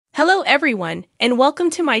Hello everyone, and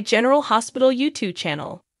welcome to my General Hospital YouTube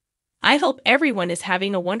channel. I hope everyone is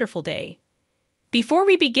having a wonderful day. Before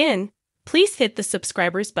we begin, please hit the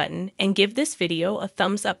subscribers button and give this video a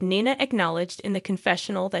thumbs up. Nina acknowledged in the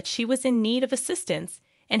confessional that she was in need of assistance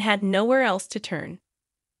and had nowhere else to turn.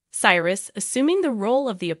 Cyrus, assuming the role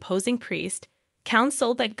of the opposing priest,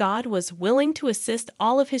 counseled that God was willing to assist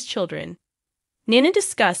all of his children. Nina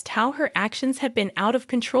discussed how her actions had been out of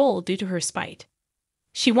control due to her spite.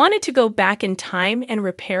 She wanted to go back in time and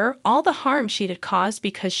repair all the harm she had caused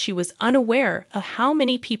because she was unaware of how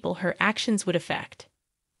many people her actions would affect.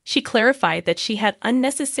 She clarified that she had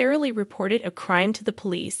unnecessarily reported a crime to the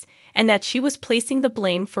police and that she was placing the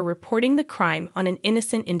blame for reporting the crime on an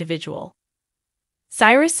innocent individual.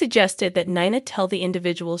 Cyrus suggested that Nina tell the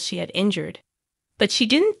individuals she had injured, but she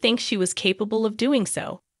didn't think she was capable of doing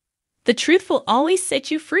so. "The truth will always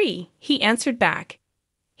set you free," he answered back.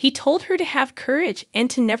 He told her to have courage and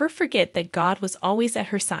to never forget that God was always at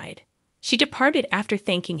her side. She departed after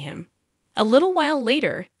thanking him. A little while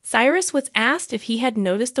later, Cyrus was asked if he had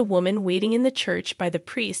noticed a woman waiting in the church by the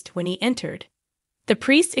priest when he entered. The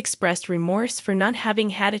priest expressed remorse for not having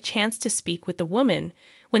had a chance to speak with the woman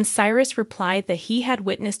when Cyrus replied that he had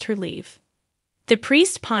witnessed her leave. The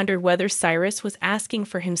priest pondered whether Cyrus was asking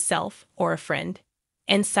for himself or a friend,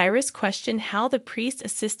 and Cyrus questioned how the priest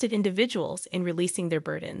assisted individuals in releasing their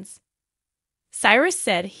burdens. Cyrus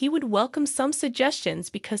said he would welcome some suggestions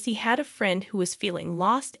because he had a friend who was feeling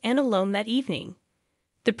lost and alone that evening.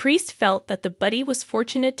 The priest felt that the buddy was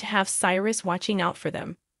fortunate to have Cyrus watching out for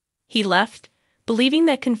them. He left, believing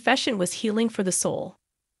that confession was healing for the soul.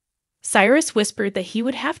 Cyrus whispered that he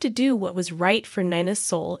would have to do what was right for Nina's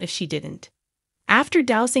soul if she didn't. After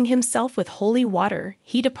dousing himself with holy water,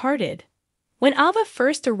 he departed. When Ava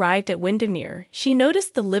first arrived at Windermere, she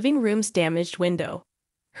noticed the living room's damaged window.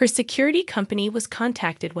 Her security company was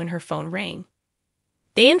contacted when her phone rang.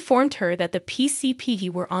 They informed her that the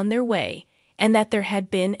PCP were on their way and that there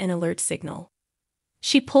had been an alert signal.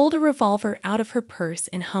 She pulled a revolver out of her purse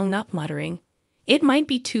and hung up, muttering, "It might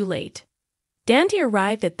be too late." Dandy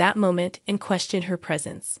arrived at that moment and questioned her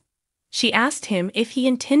presence. She asked him if he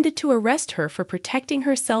intended to arrest her for protecting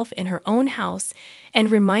herself in her own house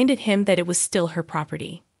and reminded him that it was still her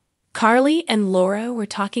property. Carly and Laura were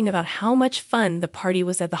talking about how much fun the party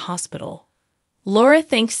was at the hospital. Laura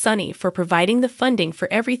thanked Sonny for providing the funding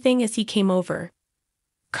for everything as he came over.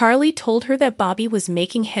 Carly told her that Bobby was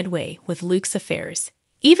making headway with Luke's affairs,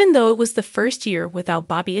 even though it was the first year without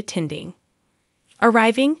Bobby attending.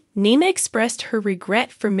 Arriving, Nina expressed her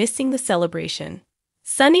regret for missing the celebration.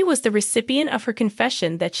 Sonny was the recipient of her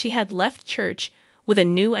confession that she had left church with a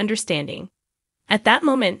new understanding. At that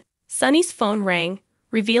moment, Sonny's phone rang,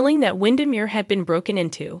 revealing that Windermere had been broken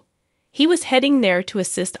into. He was heading there to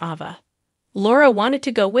assist Ava. Laura wanted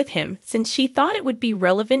to go with him since she thought it would be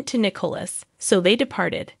relevant to Nicholas, so they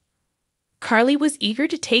departed. Carly was eager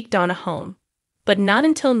to take Donna home, but not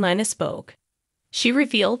until Nina spoke. She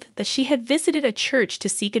revealed that she had visited a church to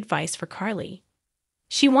seek advice for Carly.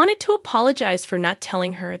 She wanted to apologize for not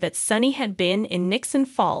telling her that Sonny had been in Nixon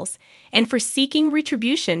Falls and for seeking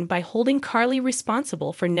retribution by holding Carly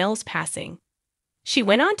responsible for Nell's passing. She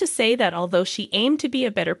went on to say that although she aimed to be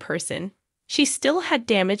a better person, she still had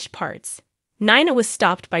damaged parts. Nina was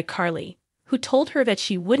stopped by Carly, who told her that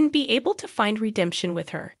she wouldn't be able to find redemption with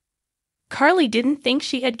her. Carly didn't think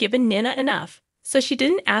she had given Nina enough, so she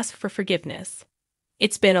didn't ask for forgiveness.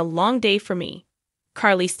 "It's been a long day for me,"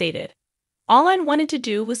 Carly stated. "All I wanted to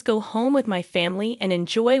do was go home with my family and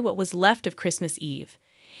enjoy what was left of Christmas Eve."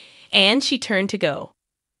 And she turned to go.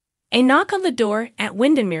 A knock on the door at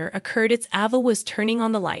Windermere occurred as Ava was turning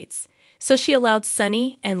on the lights, so she allowed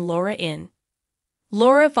Sonny and Laura in.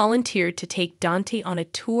 Laura volunteered to take Dante on a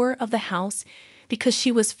tour of the house because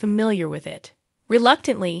she was familiar with it.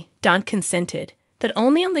 Reluctantly, Don consented, but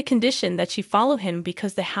only on the condition that she follow him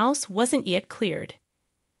because the house wasn't yet cleared.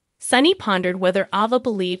 Sonny pondered whether Ava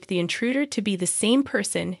believed the intruder to be the same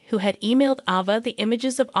person who had emailed Ava the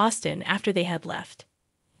images of Austin after they had left.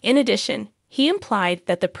 In addition, he implied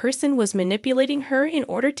that the person was manipulating her in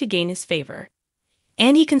order to gain his favor.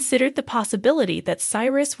 And he considered the possibility that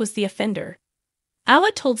Cyrus was the offender.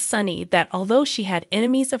 Ava told Sonny that although she had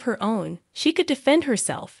enemies of her own, she could defend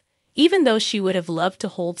herself, even though she would have loved to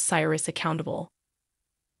hold Cyrus accountable.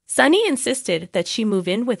 Sonny insisted that she move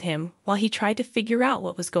in with him while he tried to figure out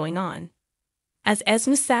what was going on. As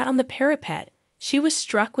Esme sat on the parapet, she was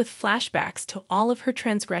struck with flashbacks to all of her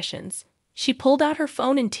transgressions. She pulled out her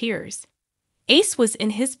phone in tears. Ace was in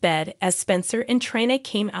his bed as Spencer and Trina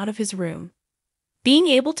came out of his room. Being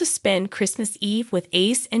able to spend Christmas Eve with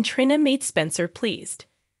Ace and Trina made Spencer pleased.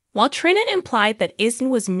 While Trina implied that Esme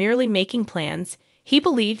was merely making plans, he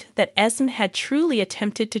believed that Esme had truly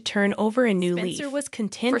attempted to turn over a new leaf. Spencer was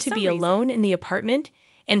content to be alone in the apartment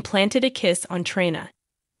and planted a kiss on Trina.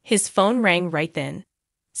 His phone rang right then.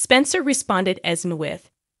 Spencer responded Esme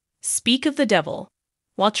with, "Speak of the devil,"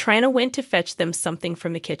 while Trina went to fetch them something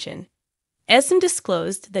from the kitchen. Esme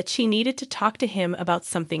disclosed that she needed to talk to him about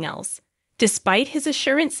something else, despite his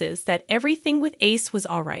assurances that everything with Ace was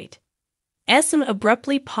all right. Esme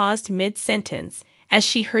abruptly paused mid-sentence as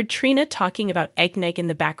she heard Trina talking about eggnog in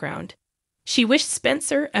the background. She wished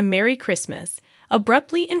Spencer a Merry Christmas,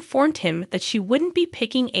 abruptly informed him that she wouldn't be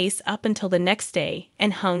picking Ace up until the next day,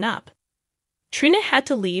 and hung up. Trina had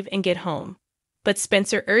to leave and get home, but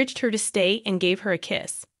Spencer urged her to stay and gave her a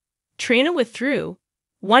kiss. Trina withdrew,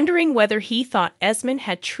 wondering whether he thought Esme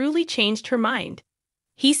had truly changed her mind.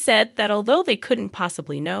 He said that although they couldn't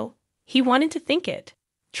possibly know, he wanted to think it.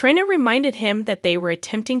 Trina reminded him that they were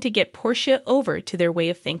attempting to get Portia over to their way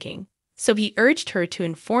of thinking, so he urged her to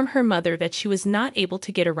inform her mother that she was not able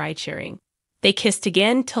to get a ride-sharing. They kissed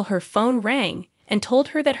again till her phone rang and told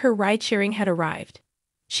her that her ride-sharing had arrived.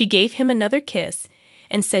 She gave him another kiss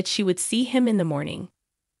and said she would see him in the morning.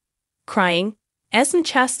 Crying, Esme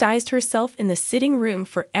chastised herself in the sitting room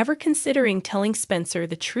for ever considering telling Spencer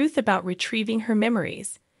the truth about retrieving her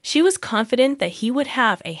memories. She was confident that he would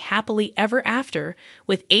have a happily ever after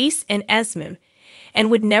with Ace and Esme and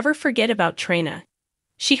would never forget about Trina.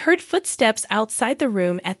 She heard footsteps outside the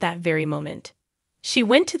room at that very moment. She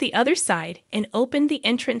went to the other side and opened the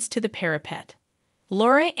entrance to the parapet.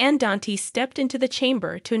 Laura and Dante stepped into the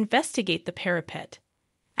chamber to investigate the parapet.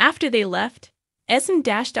 After they left, Esme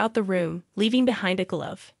dashed out the room, leaving behind a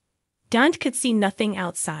glove. Dante could see nothing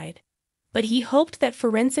outside, but he hoped that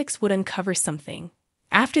forensics would uncover something.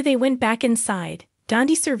 After they went back inside,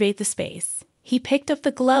 Dante surveyed the space. He picked up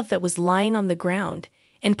the glove that was lying on the ground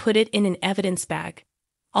and put it in an evidence bag.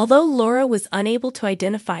 Although Laura was unable to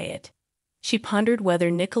identify it, she pondered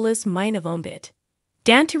whether Nicholas might have owned it.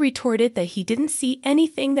 Dante retorted that he didn't see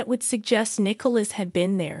anything that would suggest Nicholas had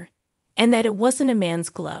been there, and that it wasn't a man's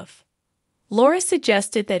glove. Laura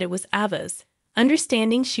suggested that it was Ava's,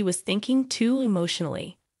 understanding she was thinking too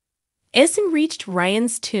emotionally. Esme reached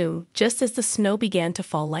Ryan's tomb just as the snow began to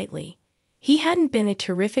fall lightly. He hadn't been a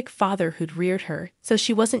terrific father who'd reared her, so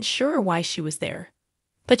she wasn't sure why she was there.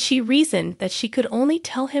 But she reasoned that she could only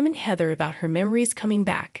tell him and Heather about her memories coming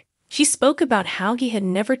back. She spoke about how he had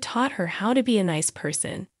never taught her how to be a nice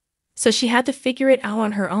person, so she had to figure it out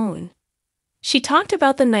on her own. She talked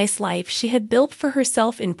about the nice life she had built for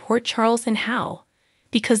herself in Port Charles and how,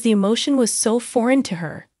 because the emotion was so foreign to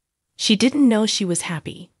her, she didn't know she was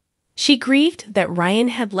happy. She grieved that Ryan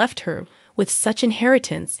had left her with such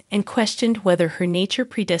inheritance and questioned whether her nature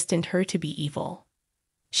predestined her to be evil.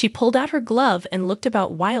 She pulled out her glove and looked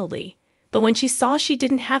about wildly, but when she saw she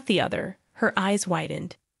didn't have the other, her eyes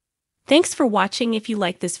widened. Thanks for watching if you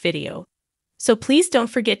liked this video. So please don't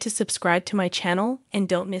forget to subscribe to my channel and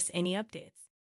don't miss any updates.